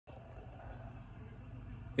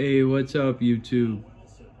Hey, what's up, YouTube?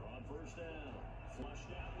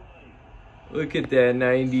 Look at that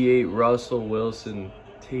 98 Russell Wilson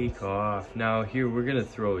take off. Now here, we're going to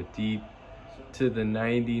throw it deep to the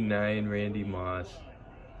 99 Randy Moss.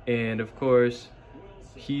 And of course,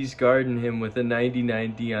 he's guarding him with a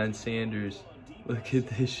 99 Deion Sanders. Look at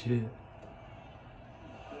this shit.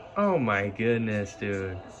 Oh my goodness,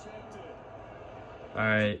 dude.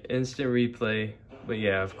 Alright, instant replay. But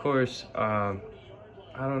yeah, of course,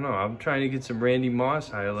 I don't know. I'm trying to get some Randy Moss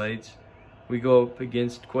highlights. We go up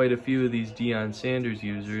against quite a few of these Deion Sanders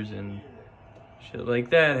users, and shit like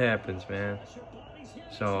that happens, man.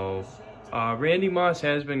 So, Randy Moss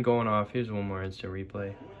has been going off. Here's one more instant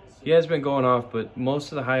replay. He has been going off, but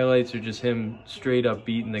most of the highlights are just him straight up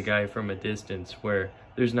beating the guy from a distance where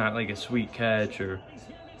there's not like a sweet catch or,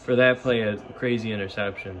 for that play, a crazy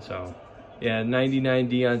interception. So, yeah,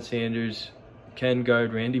 99 Deion Sanders can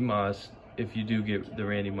guard Randy Moss. If you do get the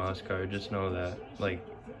Randy Moss card, just know that, like,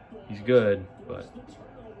 he's good, but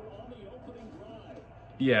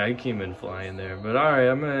yeah, I came in flying there. But alright,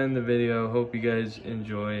 I'm gonna end the video. Hope you guys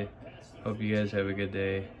enjoy. Hope you guys have a good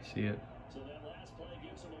day. See ya.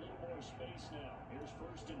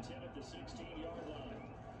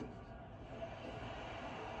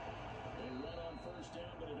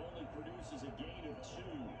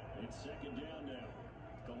 It's second down now.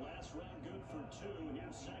 The last run good for 2.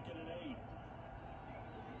 Here's 2nd and 8.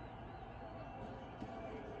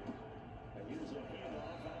 And here's a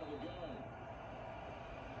handoff out of the gun.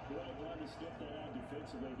 Boy, glad to stiff that out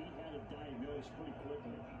defensively. He had it diagnosed pretty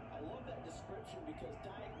quickly.